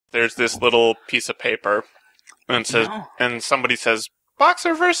there's this little piece of paper, and it says, and somebody says,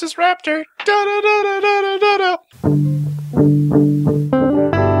 "Boxer versus Raptor." Da da da da da da da.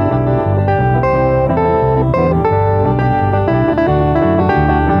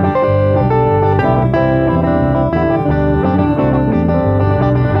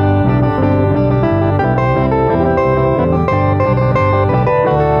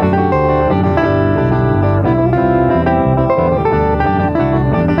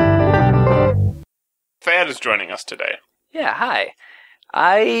 Thad is joining us today. Yeah, hi.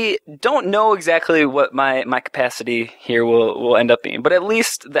 I don't know exactly what my capacity here will end up being, but at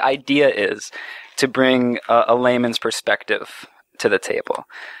least the idea is to bring a layman's perspective to the table.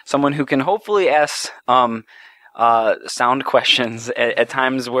 Someone who can hopefully ask sound questions at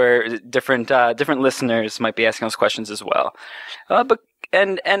times where different listeners might be asking those questions as well.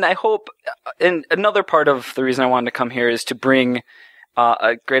 And I hope, and another part of the reason I wanted to come here is to bring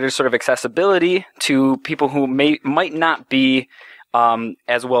a greater sort of accessibility to people who might not be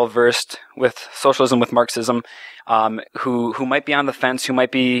as well versed with socialism, with Marxism, who might be on the fence, who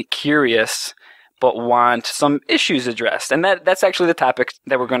might be curious, but want some issues addressed. And that's actually the topic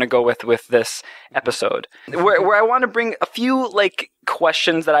that we're going to go with this episode, where I want to bring a few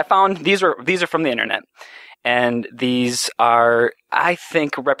questions that I found. These are from the internet, and these are, I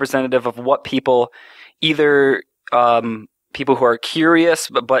think, representative of what people either people who are curious,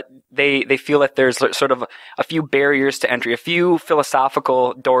 but they feel that there's sort of a few barriers to entry, a few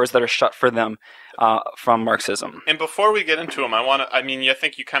philosophical doors that are shut for them from Marxism. And before we get into them, I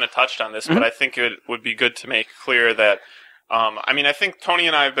think you kind of touched on this, but I think it would be good to make clear that, I think Tony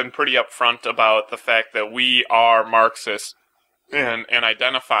and I have been pretty upfront about the fact that we are Marxists and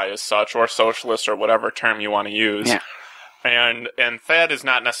identify as such, or socialist, or whatever term you want to use. Yeah. And Thad is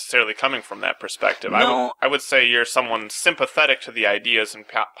not necessarily coming from that perspective. No. I would say you're someone sympathetic to the ideas and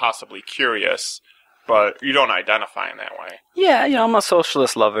possibly curious, but you don't identify in that way. Yeah, I'm a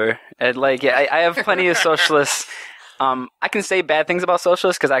socialist lover. And I have plenty of socialists. I can say bad things about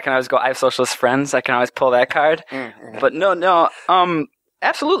socialists because I can always go, I have socialist friends. I can always pull that card. Mm-hmm. But no,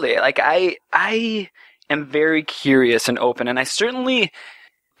 absolutely. I am very curious and open, and I certainly...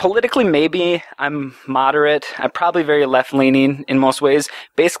 Politically, maybe I'm moderate. I'm probably very left-leaning in most ways.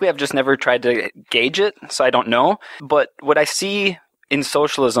 Basically, I've just never tried to gauge it, so I don't know. But what I see in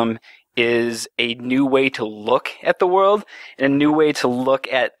socialism is a new way to look at the world and a new way to look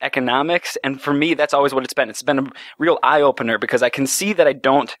at economics. And for me, that's always what it's been. It's been a real eye-opener because I can see that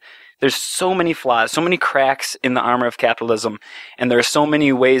there's so many flaws, so many cracks in the armor of capitalism, and there are so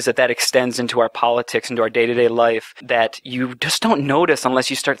many ways that extends into our politics, into our day-to-day life, that you just don't notice unless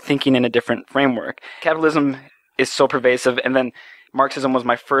you start thinking in a different framework. Capitalism is so pervasive, and then Marxism was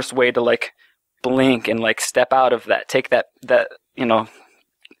my first way to blink and step out of that, take that the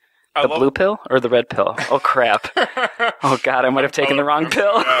blue pill or the red pill? Oh, crap. Oh, God, I might have taken the wrong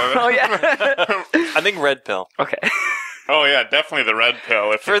pill. Oh, yeah. I think red pill. Okay. Oh, yeah, definitely the red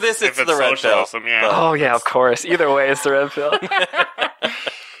pill. It's the red pill. Yeah. Oh, yeah, of course. Either way, it's the red pill.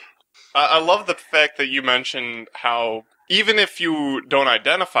 I love the fact that you mentioned how even if you don't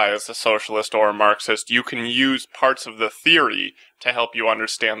identify as a socialist or a Marxist, you can use parts of the theory to help you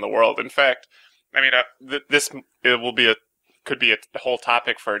understand the world. In fact, could be a whole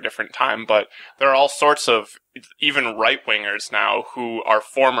topic for a different time, but there are all sorts of even right-wingers now who are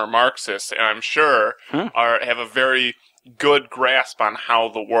former Marxists, and I'm sure have a very good grasp on how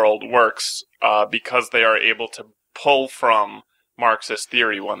the world works because they are able to pull from Marxist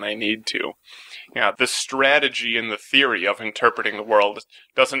theory when they need to. Yeah, the strategy and the theory of interpreting the world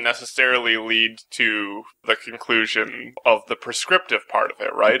doesn't necessarily lead to the conclusion of the prescriptive part of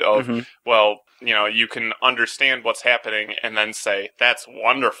it, right? You can understand what's happening and then say, that's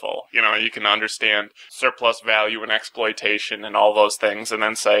wonderful. You can understand surplus value and exploitation and all those things and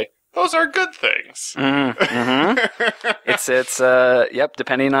then say, those are good things. Mm-hmm. It's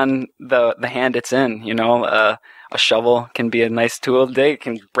depending on the hand it's in, a shovel can be a nice tool today. It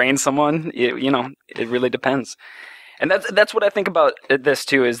can brain someone. It really depends. And that's what I think about this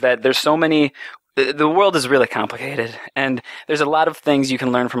too, is that there's so many, the world is really complicated and there's a lot of things you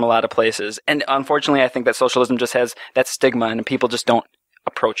can learn from a lot of places. And unfortunately, I think that socialism just has that stigma and people just don't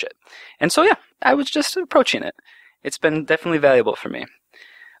approach it. And so, yeah, I was just approaching it. It's been definitely valuable for me.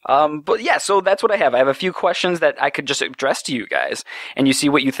 So that's what I have. I have a few questions that I could just address to you guys, and you see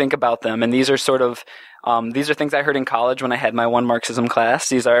what you think about them. And these are these are things I heard in college when I had my one Marxism class.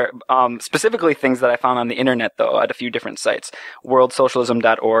 These are specifically things that I found on the internet, though, at a few different sites.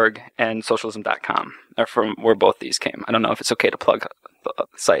 worldsocialism.org and socialism.com are from where both these came. I don't know if it's okay to plug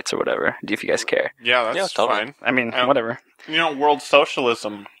sites or whatever. If you guys care. Yeah, that's totally fine. I mean, whatever. World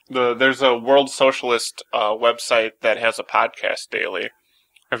Socialism There's a World Socialist website that has a podcast daily.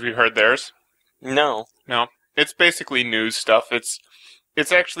 Have you heard theirs? No. No. It's basically news stuff. It's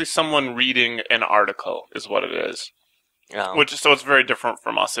actually someone reading an article, is what it is. Oh. So it's very different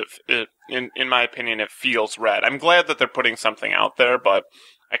from us. In my opinion, it feels read. I'm glad that they're putting something out there, but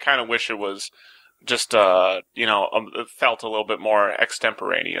I kind of wish it was just it felt a little bit more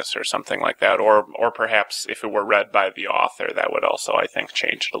extemporaneous or something like that, or perhaps if it were read by the author, that would also, I think,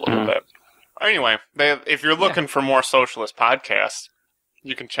 change it a little bit. Anyway, if you're looking for more socialist podcasts,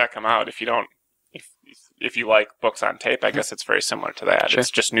 you can check them out. If you don't, if you like books on tape, I guess it's very similar to that. Sure.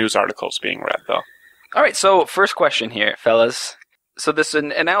 It's just news articles being read, though. All right, so first question here, fellas. So this,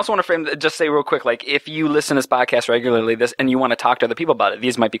 and I also want to frame, just say real quick, like if you listen to this podcast regularly, and you want to talk to other people about it,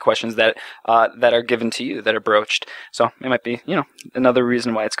 these might be questions that are given to you, that are broached. So it might be, another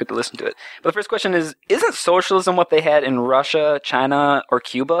reason why it's good to listen to it. But the first question is, isn't socialism what they had in Russia, China, or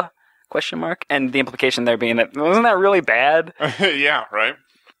Cuba? ? And the implication there being that, wasn't that really bad? Yeah, right.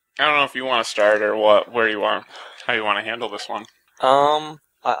 I don't know if you want to start or how you want to handle this one.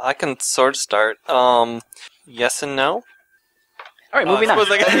 I can sort of start. Yes and no. All right, moving on.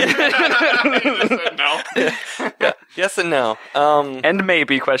 No. Yeah, yes and no. And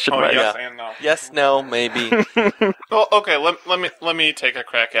maybe ? Yes and no. Yes, no, maybe. Well, okay. Let me take a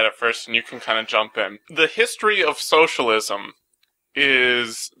crack at it first, and you can kind of jump in. The history of socialism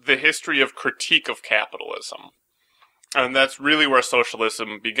is the history of critique of capitalism, and that's really where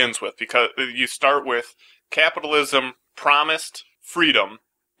socialism begins with, because you start with capitalism promised freedom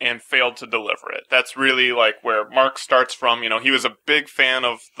and failed to deliver it. That's really like where Marx starts from. He was a big fan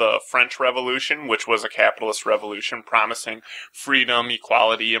of the French Revolution, which was a capitalist revolution promising freedom,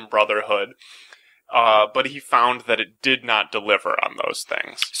 equality, and brotherhood. But he found that it did not deliver on those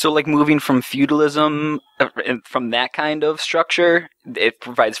things. So like moving from feudalism, from that kind of structure, it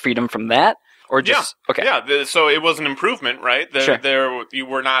provides freedom from that? Or just, okay. Yeah, so it was an improvement, right? Sure. You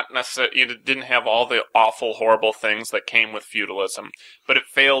were not necessarily, you didn't have all the awful, horrible things that came with feudalism, but it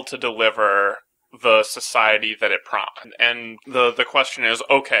failed to deliver the society that it promised. And the question is,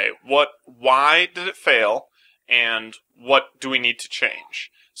 okay, why did it fail, and what do we need to change?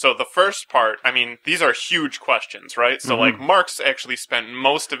 So the first part, these are huge questions, right? So like Marx actually spent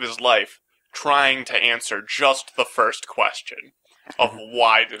most of his life trying to answer just the first question of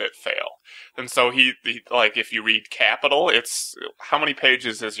why did it fail. And so he like, if you read Capital, it's, how many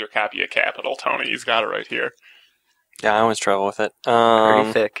pages is your copy of Capital, Tony? He's got it right here. Yeah, I always struggle with it.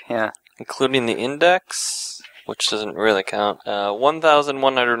 Pretty thick, yeah. Including the index, which doesn't really count,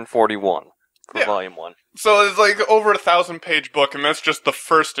 1,141 for volume 1. So it's like over 1,000-page book, and that's just the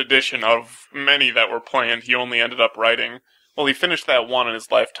first edition of many that were planned. He only ended up writing, well, he finished that one in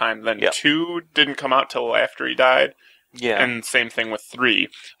his lifetime, then 2 didn't come out till after he died. Yeah. And same thing with 3.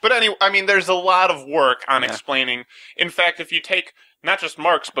 But anyway, there's a lot of work on explaining. In fact, if you take not just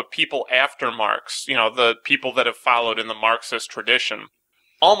Marx, but people after Marx, the people that have followed in the Marxist tradition,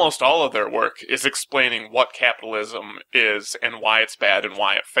 almost all of their work is explaining what capitalism is and why it's bad and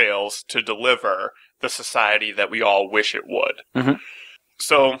why it fails to deliver the society that we all wish it would. Mm-hmm.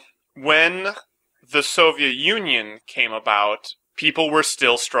 So when the Soviet Union came about, people were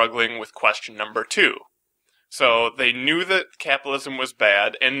still struggling with question number 2. So they knew that capitalism was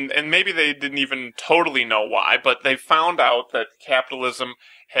bad, and maybe they didn't even totally know why, but they found out that capitalism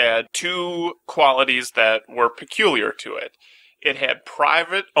had 2 qualities that were peculiar to it. It had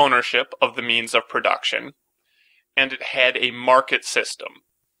private ownership of the means of production, and it had a market system.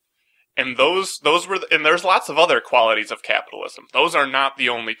 And those were, and there's lots of other qualities of capitalism. Those are not the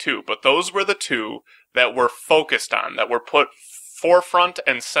only 2, but those were the 2 that were focused on, that were put forefront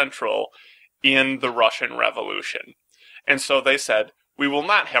and central in the Russian Revolution. And so they said, we will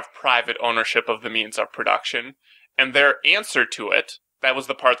not have private ownership of the means of production. And their answer to it, that was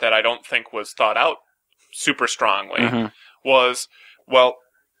the part that I don't think was thought out super strongly, was, well,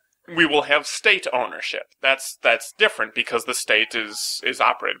 we will have state ownership. That's different because the state is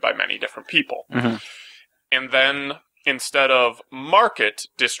operated by many different people. And then instead of market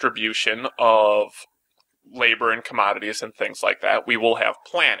distribution of labor and commodities and things like that, we will have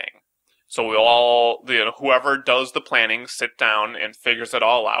planning. So we'll all, whoever does the planning, sit down and figures it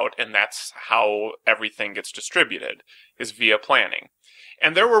all out, and that's how everything gets distributed, is via planning.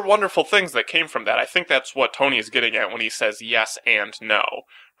 And there were wonderful things that came from that. I think that's what Tony is getting at when he says yes and no,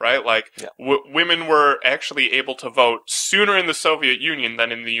 right? Like, women were actually able to vote sooner in the Soviet Union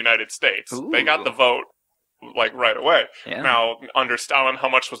than in the United States. Ooh. They got the vote like right away. Yeah. Now, under Stalin, how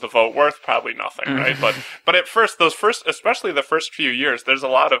much was the vote worth? Probably nothing, right? But at first, especially the first few years, there's a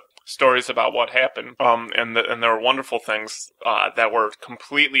lot of stories about what happened, and there were wonderful things that were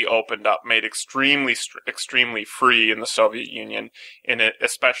completely opened up, made extremely free in the Soviet Union,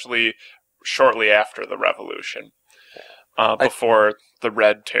 especially shortly after the revolution, before the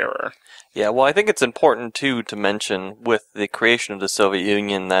Red Terror. Yeah, well, I think it's important, too, to mention with the creation of the Soviet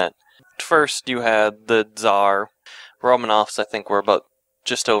Union that first you had the Tsar. Romanovs, I think, were about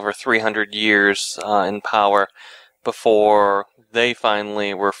just over 300 years in power before they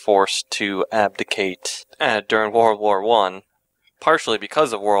finally were forced to abdicate during World War I, partially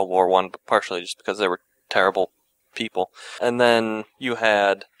because of World War I, but partially just because they were terrible people. And then you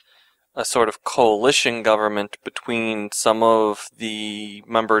had a sort of coalition government between some of the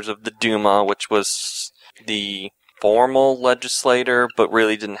members of the Duma, which was the formal legislator, but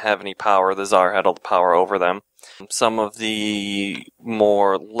really didn't have any power. The Tsar had all the power over them. Some of the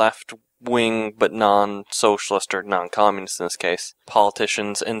more left-wing, but non-socialist or non-communist in this case,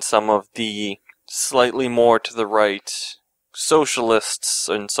 politicians, and some of the slightly more to the right socialists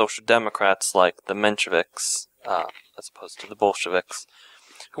and social democrats like the Mensheviks, as opposed to the Bolsheviks,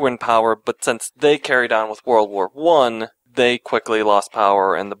 who were in power, but since they carried on with World War I, they quickly lost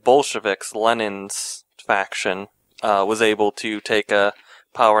power, and the Bolsheviks, Lenin's faction, was able to take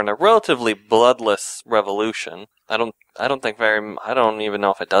power in a relatively bloodless revolution. I don't even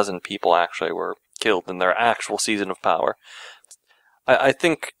know if a dozen people actually were killed in their actual season of power. I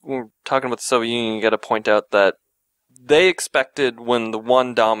think when we're talking about the Soviet Union, you got to point out that they expected when the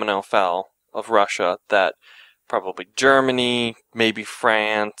one domino fell of Russia that probably Germany, maybe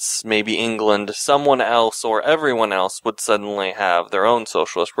France, maybe England, someone else or everyone else would suddenly have their own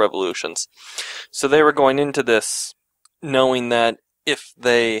socialist revolutions. So they were going into this knowing that if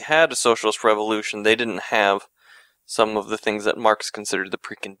they had a socialist revolution, they didn't have some of the things that Marx considered the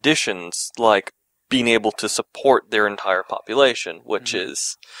preconditions, like being able to support their entire population, which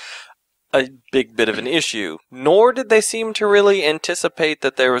is a big bit of an issue. Nor did they seem to really anticipate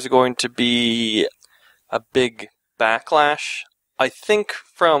that there was going to be a big backlash. I think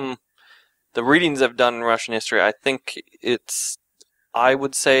from the readings I've done in Russian history, I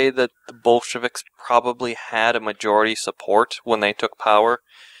would say that the Bolsheviks probably had a majority support when they took power,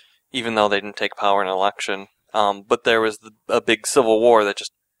 even though they didn't take power in an election. But there was a big civil war that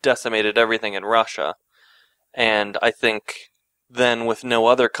just decimated everything in Russia. And I think then with no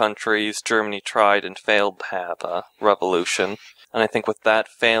other countries, Germany tried and failed to have a revolution. And I think with that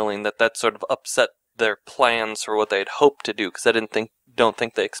failing, that sort of upset their plans for what they had hoped to do, because I don't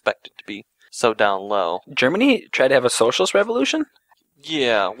think they expected to be so down low. Germany tried to have a socialist revolution?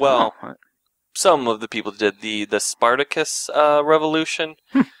 Yeah, well, some of the people did. The Spartacus revolution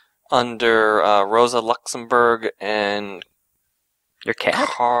under Rosa Luxemburg and your cat?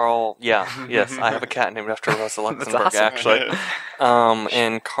 Carl. Yeah, yes, I have a cat named after Rosa Luxemburg, awesome. actually.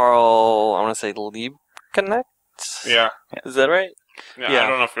 And Carl, I want to say Liebknecht? Yeah. Is that right? Yeah, I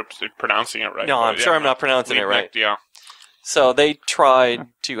don't know if you're pronouncing it right. No, I'm sure I'm not pronouncing it right. Yeah. So they tried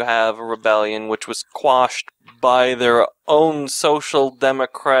to have a rebellion which was quashed by their own social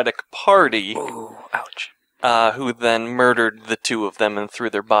democratic party. Ooh, ouch. Who then murdered the two of them and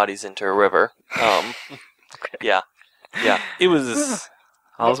threw their bodies into a river. Yeah. It was...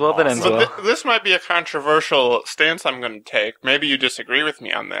 All's well that ends well. This might be a controversial stance I'm going to take. Maybe you disagree with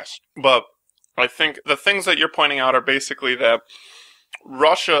me on this. But I think the things that you're pointing out are basically that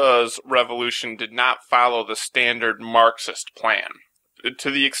Russia's revolution did not follow the standard Marxist plan. To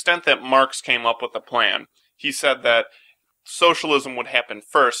the extent that Marx came up with a plan, he said that socialism would happen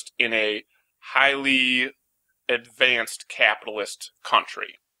first in a highly advanced capitalist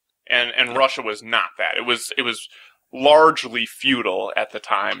country. And Russia was not that. It was largely feudal at the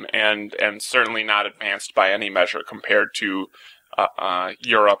time and certainly not advanced by any measure compared to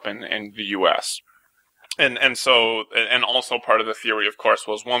Europe and the US. And also part of the theory, of course,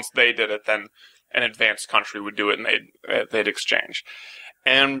 was once they did it, then an advanced country would do it and they'd exchange.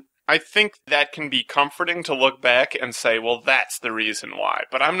 And I think that can be comforting to look back and say, well, that's the reason why.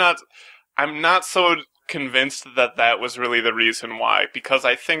 But I'm not so convinced that was really the reason why, because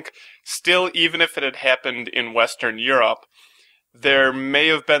I think still, even if it had happened in Western Europe, there may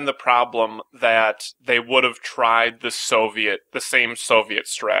have been the problem that they would have tried the same Soviet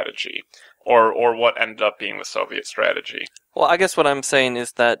strategy. Or what ended up being the Soviet strategy. Well, I guess what I'm saying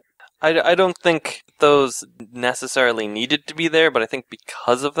is that I don't think those necessarily needed to be there, but I think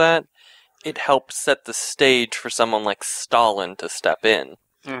because of that, it helped set the stage for someone like Stalin to step in.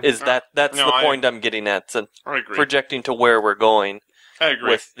 That's the point I'm getting at, so I agree. projecting to where we're going. I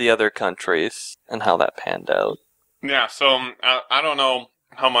agree. with the other countries and how that panned out. Yeah, so I don't know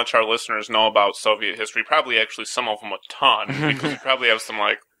how much our listeners know about Soviet history. Probably actually some of them a ton, because we probably have some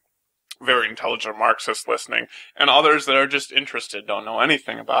like very intelligent Marxists listening, and others that are just interested, don't know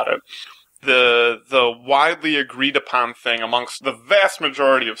anything about it. The widely agreed upon thing amongst the vast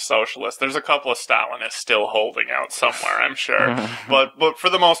majority of socialists, there's a couple of Stalinists still holding out somewhere, I'm sure, but for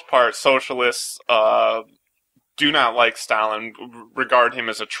the most part, socialists do not like Stalin, regard him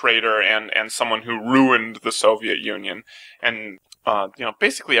as a traitor and someone who ruined the Soviet Union, and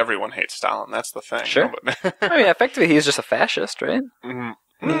basically everyone hates Stalin. That's the thing. Sure. I mean, effectively, he's just a fascist, right?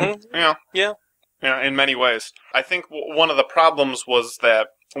 Yeah, in many ways. I think one of the problems was that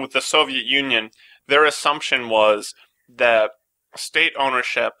with the Soviet Union, their assumption was that state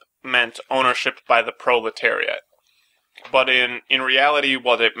ownership meant ownership by the proletariat. But in reality,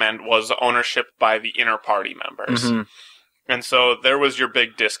 what it meant was ownership by the inner party members. Mm-hmm. And so there was your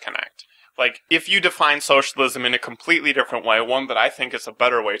big disconnect. Like, if you define socialism in a completely different way, one that I think is a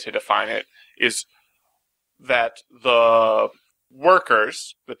better way to define it, is that the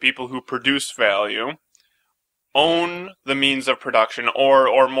workers, the people who produce value, own the means of production,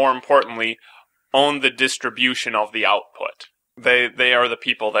 or more importantly, own the distribution of the output. They are the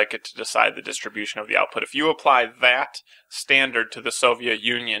people that get to decide the distribution of the output. If you apply that standard to the Soviet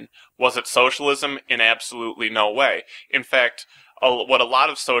Union, was it socialism? In absolutely no way. In fact, what a lot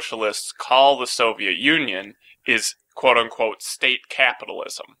of socialists call the Soviet Union is quote-unquote state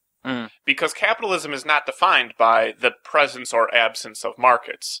capitalism. Because capitalism is not defined by the presence or absence of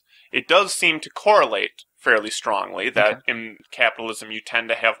markets. It does seem to correlate fairly strongly that in capitalism you tend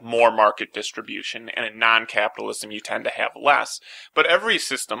to have more market distribution, and in non-capitalism you tend to have less. But every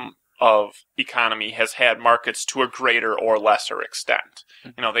system of economy has had markets to a greater or lesser extent.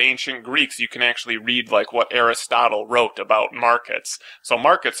 The ancient Greeks, you can actually read like what Aristotle wrote about markets. So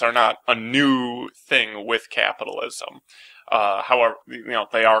markets are not a new thing with capitalism. However,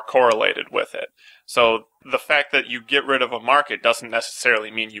 they are correlated with it. So the fact that you get rid of a market doesn't necessarily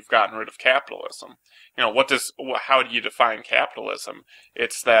mean you've gotten rid of capitalism. How do you define capitalism?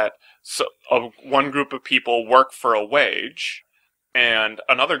 It's that one group of people work for a wage, and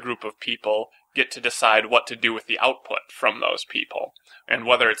another group of people get to decide what to do with the output from those people. And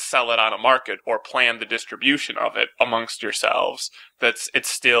whether it's sell it on a market or plan the distribution of it amongst yourselves, it's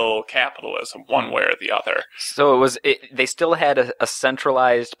still capitalism, one way or the other. So they still had a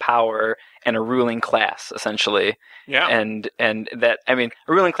centralized power and a ruling class, essentially. Yeah. And that, I mean,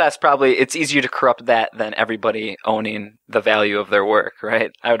 a ruling class, probably, it's easier to corrupt that than everybody owning the value of their work,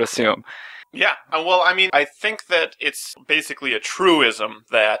 right? I would assume. Yeah. Well, I mean, I think that it's basically a truism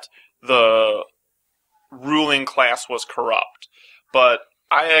that the ruling class was corrupt. But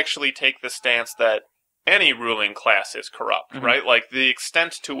I actually take the stance that any ruling class is corrupt, right? Like, the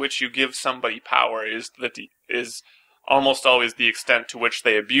extent to which you give somebody power is almost always the extent to which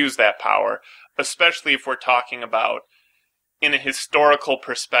they abuse that power, especially if we're talking about, in a historical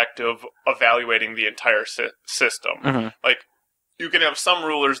perspective, evaluating the entire system. Like, you can have some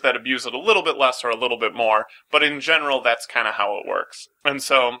rulers that abuse it a little bit less or a little bit more, but in general, that's kind of how it works. And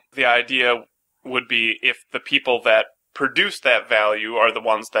so the idea would be, if the people that produce that value are the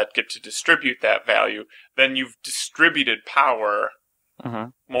ones that get to distribute that value, then you've distributed power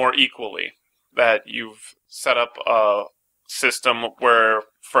more equally. That you've set up a system where,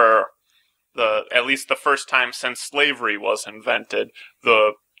 for at least the first time since slavery was invented,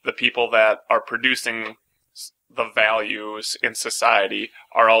 the people that are producing the values in society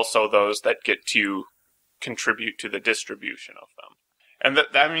are also those that get to contribute to the distribution of them. And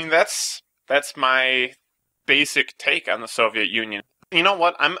that's my basic take on the Soviet Union. You know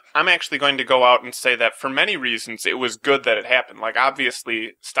what? I'm actually going to go out and say that for many reasons it was good that it happened. Like,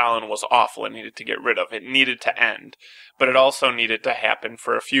 obviously Stalin was awful and needed to get rid of. It needed to end. But it also needed to happen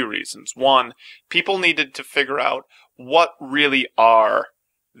for a few reasons. One, people needed to figure out what really are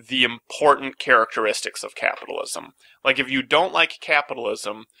the important characteristics of capitalism. Like, if you don't like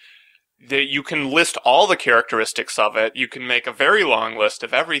capitalism, you can list all the characteristics of it. You can make a very long list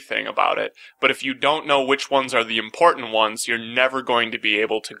of everything about it. But if you don't know which ones are the important ones, you're never going to be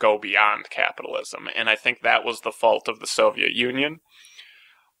able to go beyond capitalism. And I think that was the fault of the Soviet Union,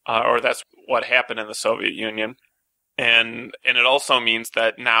 or that's what happened in the Soviet Union. And it also means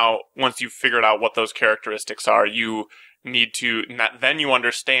that now, once you've figured out what those characteristics are, you need to, then you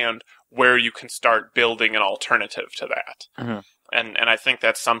understand where you can start building an alternative to that. And I think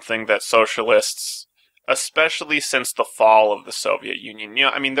that's something that socialists, especially since the fall of the Soviet Union,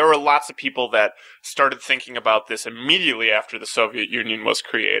 I mean, there were lots of people that started thinking about this immediately after the Soviet Union was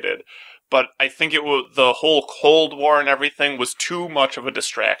created. but I think the whole Cold War and everything was too much of a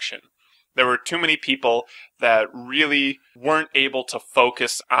distraction. There were too many people that really weren't able to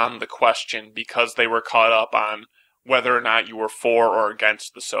focus on the question because they were caught up on whether or not you were for or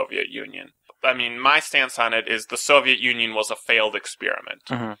against the Soviet Union. I mean, my stance on it is the Soviet Union was a failed experiment.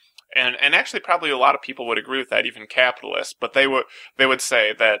 Mm-hmm. And actually probably a lot of people would agree with that, even capitalists, but they would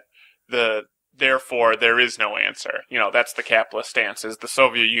say that therefore there is no answer. That's the capitalist stance, is the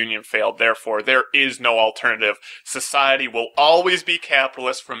Soviet Union failed, therefore there is no alternative. Society will always be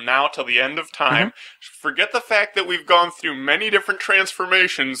capitalist from now till the end of time. Mm-hmm. Forget the fact that we've gone through many different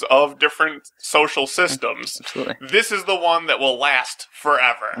transformations of different social systems. Absolutely. This is the one that will last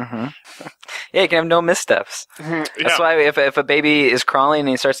forever. Mm-hmm. Yeah, you can have no missteps. That's why if a baby is crawling and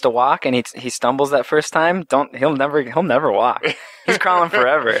he starts to walk and he stumbles that first time, he'll never walk. He's crawling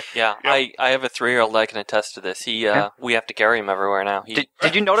forever. Yeah, yep. I have a 3-year-old that can attest to this. We have to carry him everywhere now.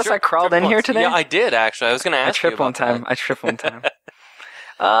 Did you notice I crawled in here today? Yeah, I did actually. I was going to ask you about that. I tripped one time.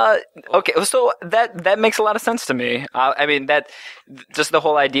 Okay, so that makes a lot of sense to me. I mean, that just the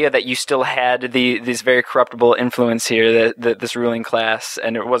whole idea that you still had these very corruptible influence here, this ruling class,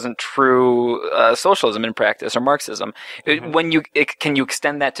 and it wasn't true socialism in practice or Marxism. Mm-hmm. Can you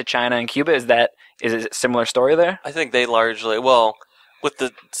extend that to China and Cuba? Is it a similar story there? I think they largely with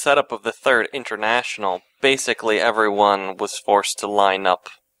the setup of the Third International, basically everyone was forced to line up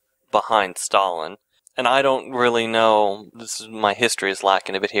behind Stalin. And I don't really know, my history is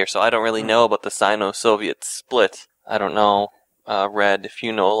lacking a bit here, so I don't really know about the Sino-Soviet split. I don't know, Red, if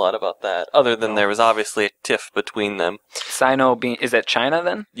you know a lot about that, other than there was obviously a tiff between them. Sino is that China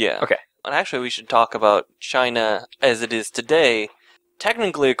then? Yeah. Okay. And actually we should talk about China as it is today.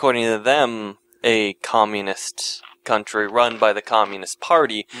 Technically, according to them, a communist country run by the Communist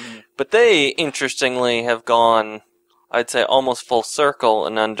Party, but they, interestingly, have gone, I'd say, almost full circle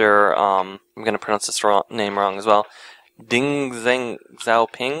and under, I'm going to pronounce this name wrong as well, Deng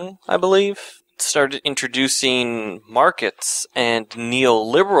Xiaoping, I believe, started introducing markets and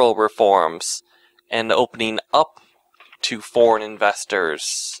neoliberal reforms and opening up to foreign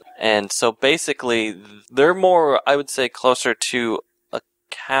investors. And so basically, they're more, I would say, much closer to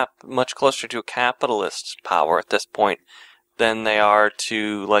a capitalist power at this point than they are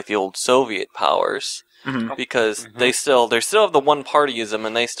to, like, the old Soviet powers. Mm-hmm. Because they still have the one-partyism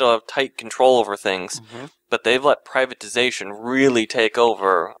and they still have tight control over things, but they've let privatization really take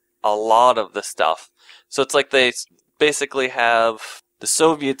over a lot of the stuff. So it's like they basically have the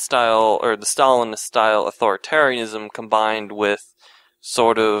Soviet style or the Stalinist style authoritarianism combined with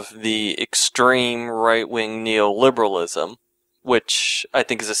sort of the extreme right-wing neoliberalism, which I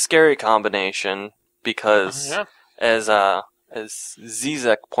think is a scary combination because as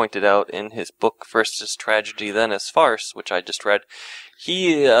Zizek pointed out in his book, First as Tragedy, Then as Farce, which I just read,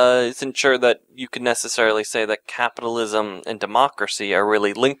 he isn't sure that you can necessarily say that capitalism and democracy are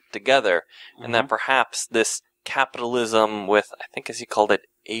really linked together, and that perhaps this capitalism with, I think as he called it,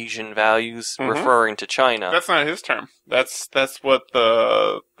 Asian values, referring to China. That's not his term. That's what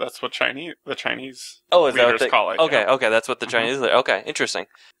the Chinese leaders call it. Okay, okay, that's what the Chinese. Okay, interesting.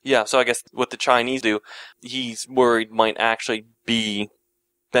 Yeah, so I guess what the Chinese do, he's worried might actually be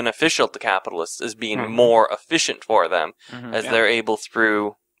beneficial to capitalists as being more efficient for them, as they're able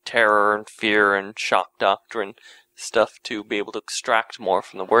through terror and fear and shock doctrine stuff to be able to extract more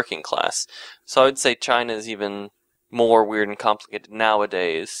from the working class. So I would say China is even more weird and complicated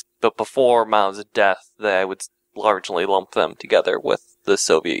nowadays, but before Mao's death, I would largely lump them together with the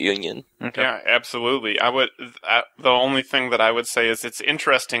Soviet Union. Okay. Yeah, absolutely. The only thing that I would say is it's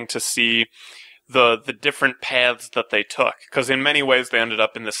interesting to see the different paths that they took, because in many ways they ended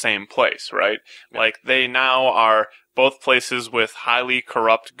up in the same place, right? Yeah. Like, they now are both places with highly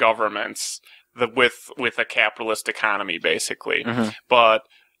corrupt governments with a capitalist economy, basically. But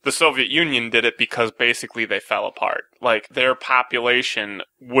the Soviet Union did it because basically they fell apart. Like, their population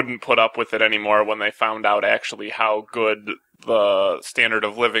wouldn't put up with it anymore when they found out actually how good the standard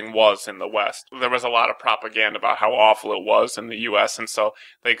of living was in the West. There was a lot of propaganda about how awful it was in the U.S., and so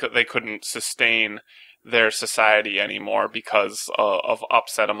they couldn't sustain their society anymore because of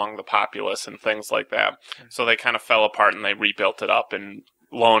upset among the populace and things like that. So they kind of fell apart and they rebuilt it up, and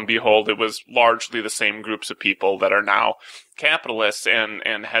lo and behold, it was largely the same groups of people that are now capitalists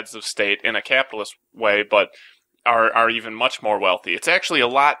and heads of state in a capitalist way, but are even much more wealthy. It's actually a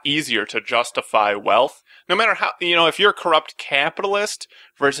lot easier to justify wealth, no matter how, if you're a corrupt capitalist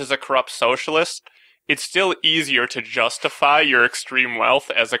versus a corrupt socialist, it's still easier to justify your extreme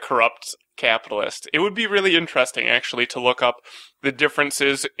wealth as a corrupt capitalist. It would be really interesting, actually, to look up the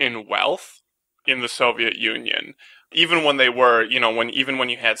differences in wealth in the Soviet Union even when they were, even when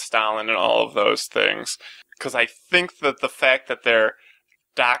you had Stalin and all of those things. Because I think that the fact that their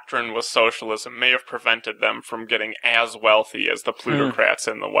doctrine was socialism may have prevented them from getting as wealthy as the plutocrats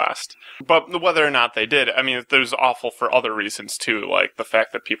in the West. But whether or not they did, I mean, there's awful for other reasons too, like the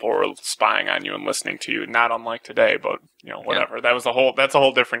fact that people were spying on you and listening to you, not unlike today, but whatever. Yeah. That's a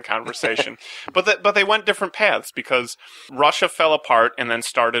whole different conversation. But they went different paths because Russia fell apart and then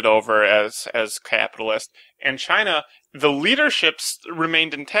started over as capitalist, and China, the leaderships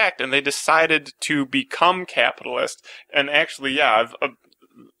remained intact and they decided to become capitalist. And actually,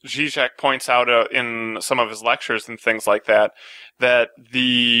 Zizek points out in some of his lectures and things like that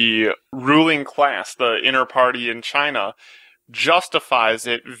the ruling class, the inner party in China, justifies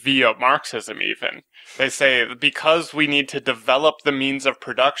it via Marxism even. They say because we need to develop the means of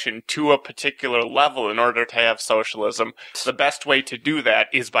production to a particular level in order to have socialism, the best way to do that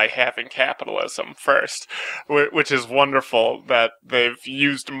is by having capitalism first, which is wonderful that they've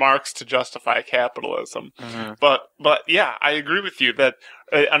used Marx to justify capitalism. Mm-hmm. But yeah, I agree with you that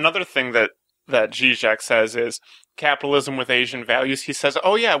another thing that Zizek says is capitalism with Asian values. He says,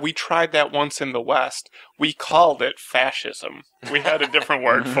 oh yeah, we tried that once in the West. We called it fascism. We had a different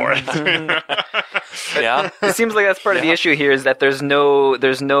word for it. Yeah. It seems like that's part of the issue here is that there's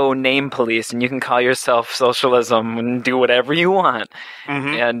no name police and you can call yourself socialism and do whatever you want.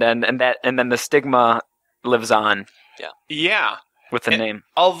 Mm-hmm. And then the stigma lives on. Yeah. Yeah. With the name.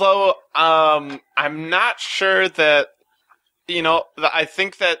 Although I'm not sure that I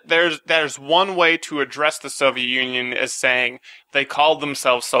think that there's one way to address the Soviet Union as saying they called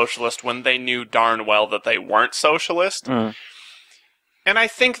themselves socialist when they knew darn well that they weren't socialist. Mm. And I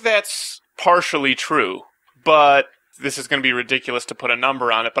think that's partially true, but this is going to be ridiculous to put a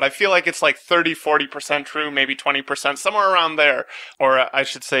number on it, but I feel like it's like 30-40% true, maybe 20%, somewhere around there. Or I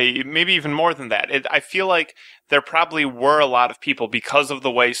should say maybe even more than that. I feel like there probably were a lot of people, because of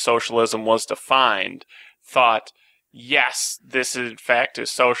the way socialism was defined, thought, yes, this in fact is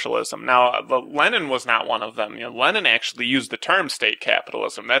socialism. Now, Lenin was not one of them. Lenin actually used the term state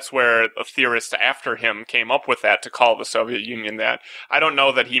capitalism. That's where the theorists after him came up with that to call the Soviet Union that. I don't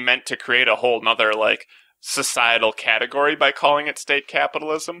know that he meant to create a whole nother societal category by calling it state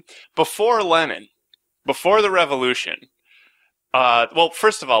capitalism. Before Lenin, before the revolution,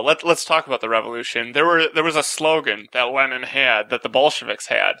 first of all, let's talk about the revolution. There was a slogan that Lenin had, that the Bolsheviks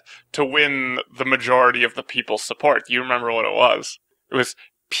had, to win the majority of the people's support. Do you remember what it was? It was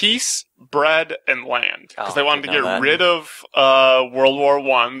peace, bread, and land. Because they wanted to get rid of World War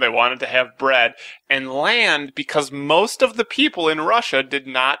I. They wanted to have bread and land because most of the people in Russia did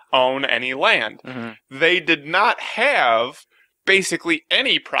not own any land. Mm-hmm. They did not have basically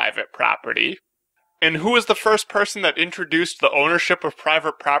any private property. And who was the first person that introduced the ownership of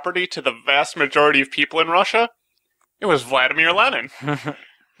private property to the vast majority of people in Russia? It was Vladimir Lenin.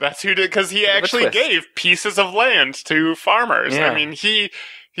 That's who did, because he actually gave pieces of land to farmers. Yeah. I mean, he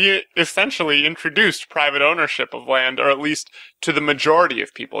essentially introduced private ownership of land, or at least to the majority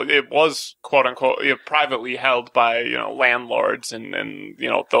of people. It was, quote unquote, privately held by, landlords and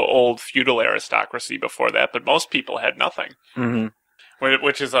the old feudal aristocracy before that, but most people had nothing. Mm-hmm.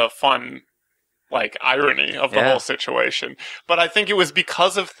 Which is a fun irony of the whole situation. But I think it was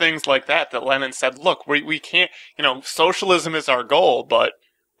because of things like that Lenin said, look, we can't, socialism is our goal, but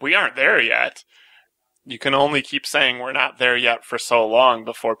we aren't there yet. You can only keep saying we're not there yet for so long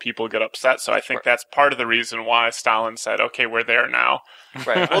before people get upset. So I think that's part of the reason why Stalin said, okay, we're there now.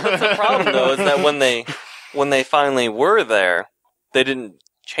 Right. Well, that's the problem, though, is that when they finally were there, they didn't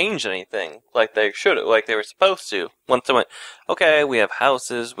change anything like they should have, like they were supposed to. Once they went, okay, we have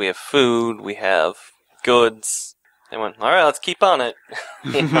houses, we have food, we have goods. They went, all right, let's keep on it.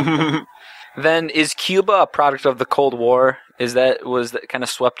 Then is Cuba a product of the Cold War? Was that kind of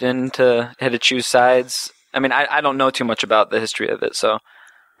swept into, had to choose sides? I mean, I don't know too much about the history of it, so.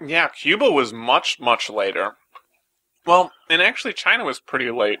 Yeah, Cuba was much, much later. Well, and actually China was pretty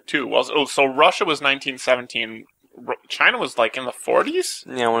late too. So Russia was 1917. China was in the 40s?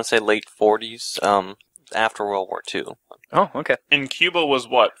 Yeah, I want to say late 40s, after World War II. Oh, okay. And Cuba was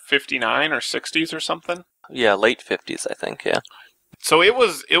what, 59 or 60s or something? Yeah, late 50s, I think, yeah. So it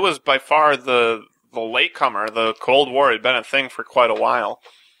was by far the latecomer. The Cold War had been a thing for quite a while.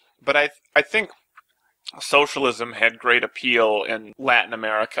 But I think socialism had great appeal in Latin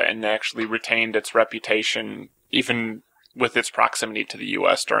America and actually retained its reputation even with its proximity to the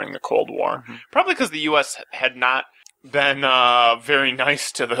U.S. during the Cold War. Mm-hmm. Probably because the U.S. had not been very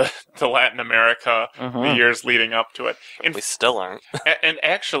nice to Latin America the years leading up to it. And we still aren't. And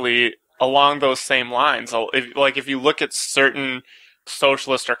actually, along those same lines, if you look at certain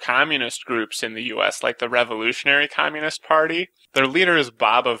socialist or communist groups in the U.S., like the Revolutionary Communist Party. Their leader is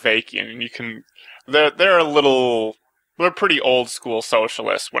Bob Avakian, and they're a little... They're pretty old school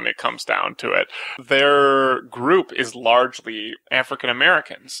socialists when it comes down to it. Their group is largely African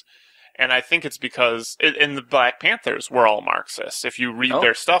Americans. And I think it's because, and the Black Panthers were all Marxists. If you read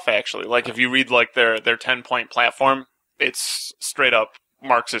their stuff, actually, like if you read like their 10-point platform, it's straight up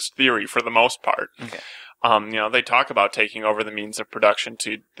Marxist theory for the most part. Okay. They talk about taking over the means of production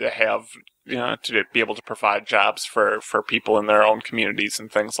to have, to be able to provide jobs for people in their own communities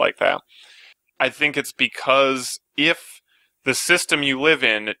and things like that. I think it's because if the system you live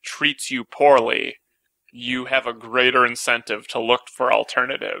in treats you poorly, you have a greater incentive to look for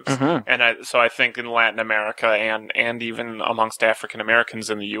alternatives. Mm-hmm. And so I think in Latin America and even amongst African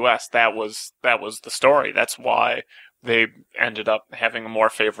Americans in the U.S., that was the story. That's why they ended up having a more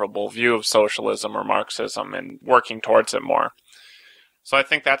favorable view of socialism or Marxism and working towards it more. So I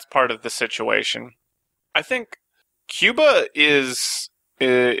think that's part of the situation. I think Cuba is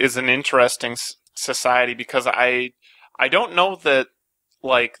an interesting society because I don't know that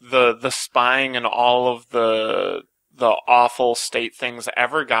like the spying and all of the awful state things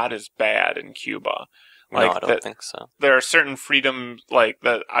ever got as bad in Cuba. Like, no, I don't think so. There are certain freedoms, like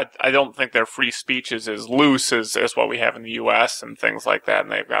that. I don't think their free speech is as loose as what we have in the U.S. and things like that.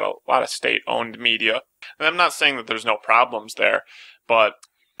 And they've got a lot of state-owned media. And I'm not saying that there's no problems there, but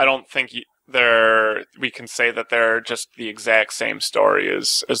I don't think we can say that they're just the exact same story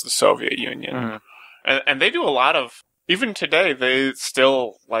as the Soviet Union. Mm-hmm. And they do a lot of, even today, they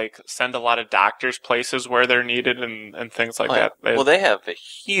still like send a lot of doctors places where they're needed and things like that. They have a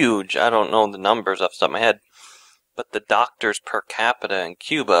huge, I don't know the numbers off the top of my head, but the doctors per capita in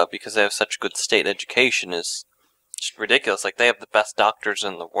Cuba, because they have such good state education, is just ridiculous. Like, they have the best doctors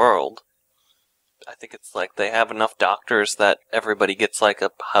in the world. I think it's like they have enough doctors that everybody gets like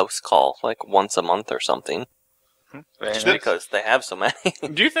a house call like once a month or something. Because they have so many.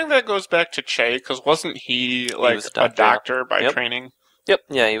 Do you think that goes back to Che? Because wasn't he like a doctor by training? Yep.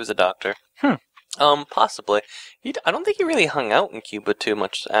 Yeah, he was a doctor. Possibly. I don't think he really hung out in Cuba too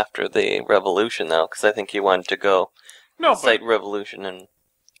much after the revolution, though, because I think he wanted to go incite revolution in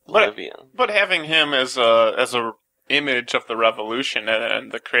Bolivia. But having him as a image of the revolution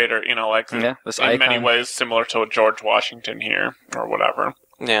and the creator, in many ways similar to George Washington here or whatever.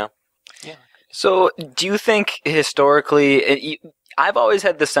 Yeah. So, do you think historically, I've always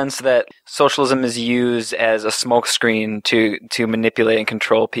had the sense that socialism is used as a smokescreen to manipulate and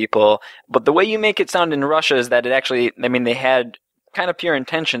control people, but the way you make it sound in Russia is that it actually, they had kind of pure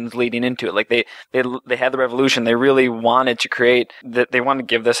intentions leading into it. Like, they had the revolution, they really wanted to create, they wanted to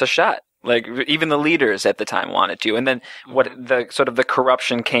give this a shot. Like, even the leaders at the time wanted to, and then what the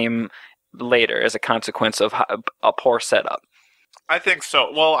corruption came later as a consequence of a poor setup. I think so.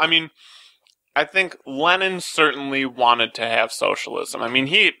 Well, I think Lenin certainly wanted to have socialism.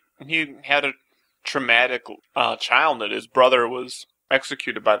 He had a traumatic childhood. His brother was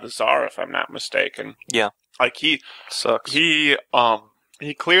executed by the Tsar, if I'm not mistaken. Yeah. Like, he sucks. He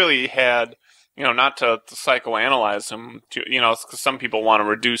clearly had, not to psychoanalyze him, because some people want to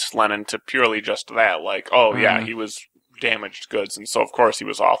reduce Lenin to purely just that. Like, he was damaged goods, and so of course he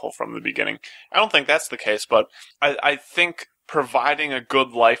was awful from the beginning. I don't think that's the case, but I think providing a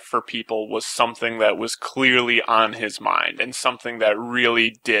good life for people was something that was clearly on his mind and something that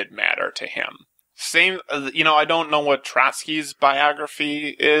really did matter to him. Same, I don't know what Trotsky's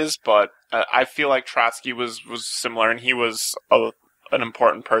biography is, but I feel like Trotsky was similar, and he was an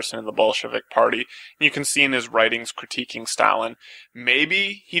important person in the Bolshevik Party. You can see in his writings critiquing Stalin.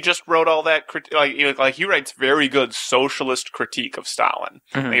 Maybe he just wrote all that, like he writes very good socialist critique of Stalin.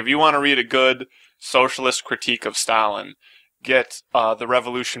 Mm-hmm. Like, if you want to read a good socialist critique of Stalin, get The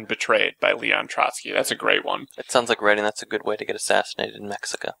Revolution Betrayed by Leon Trotsky. That's a great one. It sounds like writing that's a good way to get assassinated in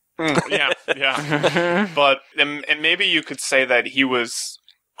Mexico. Yeah. But and maybe you could say that he was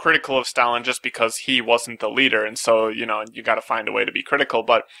critical of Stalin just because he wasn't the leader, and so, you got to find a way to be critical.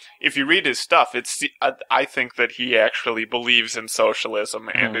 But if you read his stuff, I think that he actually believes in socialism,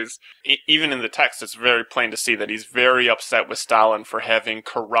 and is, even in the text, it's very plain to see that he's very upset with Stalin for having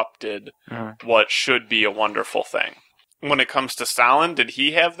corrupted what should be a wonderful thing. When it comes to Stalin, did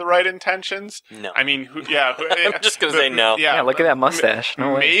he have the right intentions? No. I'm just going to say no. Yeah, look at that mustache.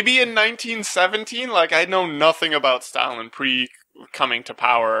 No way. Maybe in 1917, I know nothing about Stalin pre-coming to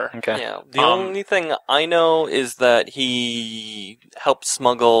power. Okay. Yeah, the only thing I know is that he helped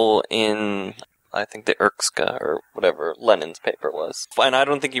smuggle in, I think, the Irkutsk or whatever Lenin's paper was. And I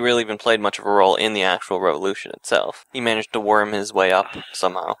don't think he really even played much of a role in the actual revolution itself. He managed to worm his way up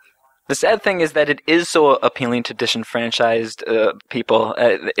somehow. The sad thing is that it is so appealing to disenfranchised people,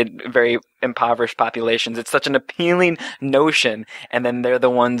 very impoverished populations. It's such an appealing notion, and then they're the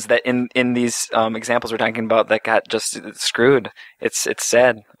ones that in these examples we're talking about that got just screwed. It's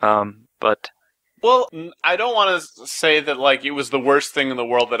sad, but. Well, I don't want to say that, like, it was the worst thing in the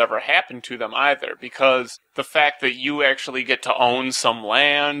world that ever happened to them either, because the fact that you actually get to own some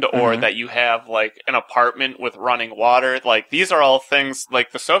land, or that you have, like, an apartment with running water, like, these are all things,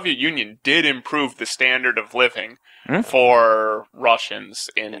 like, the Soviet Union did improve the standard of living for Russians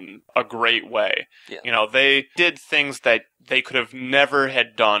in a great way. Yeah. You know, they did things that they could have never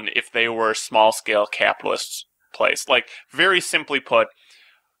had done if they were a small-scale capitalist place. Like, very simply put,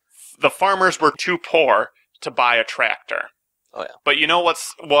 the farmers were too poor to buy a tractor. Oh, yeah. But you know what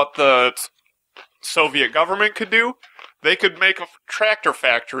the Soviet government could do? They could make a tractor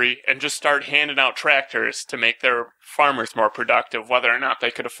factory and just start handing out tractors to make their farmers more productive, whether or not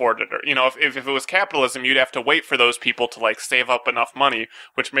they could afford it. Or, you know, if it was capitalism, you'd have to wait for those people to, like, save up enough money,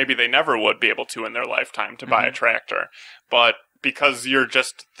 which maybe they never would be able to in their lifetime to buy a tractor. But because you're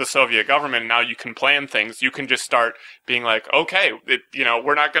just the Soviet government, now you can plan things. You can just start being like, okay,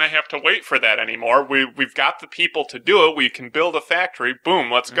 we're not going to have to wait for that anymore. We've got the people to do it. We can build a factory. Boom,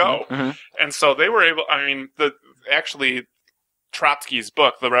 let's go. And so they were able. I mean, actually, Trotsky's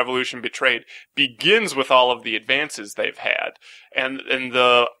book, The Revolution Betrayed, begins with all of the advances they've had, and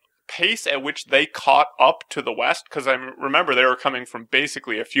the pace at which they caught up to the West, because I remember they were coming from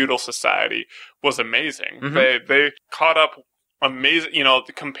basically a feudal society, was amazing. They caught up. Amazing,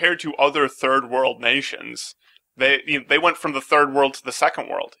 compared to other third world nations, they went from the third world to the second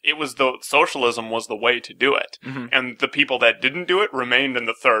world. Socialism was the way to do it, and the people that didn't do it remained in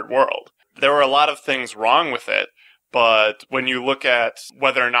the third world. There were a lot of things wrong with it, but when you look at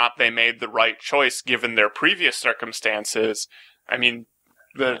whether or not they made the right choice given their previous circumstances, I mean,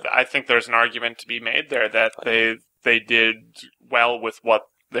 I think there's an argument to be made there that they did well with what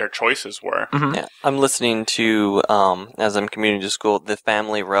their choices were. Yeah, I'm listening to, as I'm commuting to school, The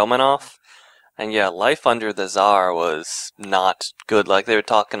Family Romanov, and yeah, life under the Tsar was not good. Like, they were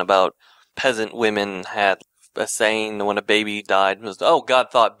talking about peasant women had a saying when a baby died, was, oh,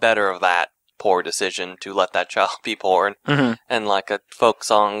 God thought better of that poor decision to let that child be born. And like folk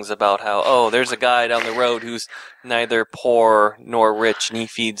songs about how, oh, there's a guy down the road who's neither poor nor rich, and he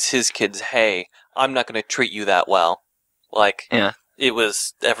feeds his kids hay. I'm not going to treat you that well. Like, yeah.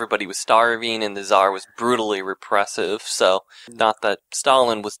 Everybody was starving, and the Tsar was brutally repressive, so not that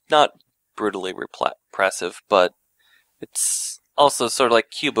Stalin was not brutally repressive, but it's also sort of like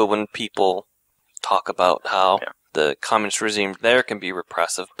Cuba when people talk about how the communist regime there can be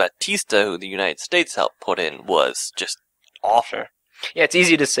repressive. Batista, who the United States helped put in, was just awful. Yeah, it's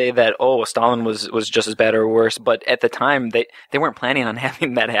easy to say that, Stalin was just as bad or worse, but at the time, they weren't planning on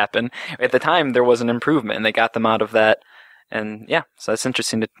having that happen. At the time, there was an improvement, and they got them out of that. And yeah, so that's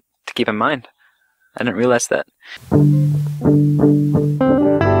interesting to keep in mind. I didn't realize that.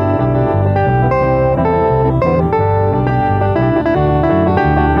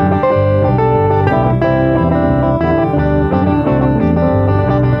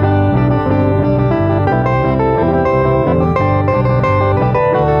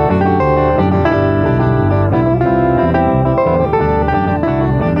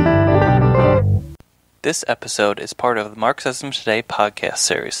 This episode is part of the Marxism Today podcast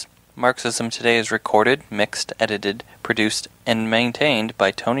series. Marxism Today is recorded, mixed, edited, produced, and maintained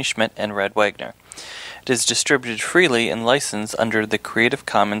by Tony Schmidt and Red Wagner. It is distributed freely and licensed under the Creative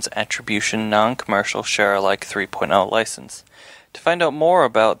Commons Attribution Non-Commercial Share-alike 3.0 license. To find out more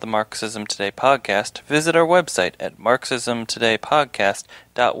about the Marxism Today podcast, visit our website at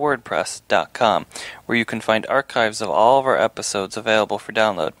marxismtodaypodcast.wordpress.com, where you can find archives of all of our episodes available for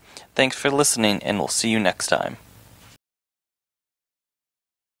download. Thanks for listening, and we'll see you next time.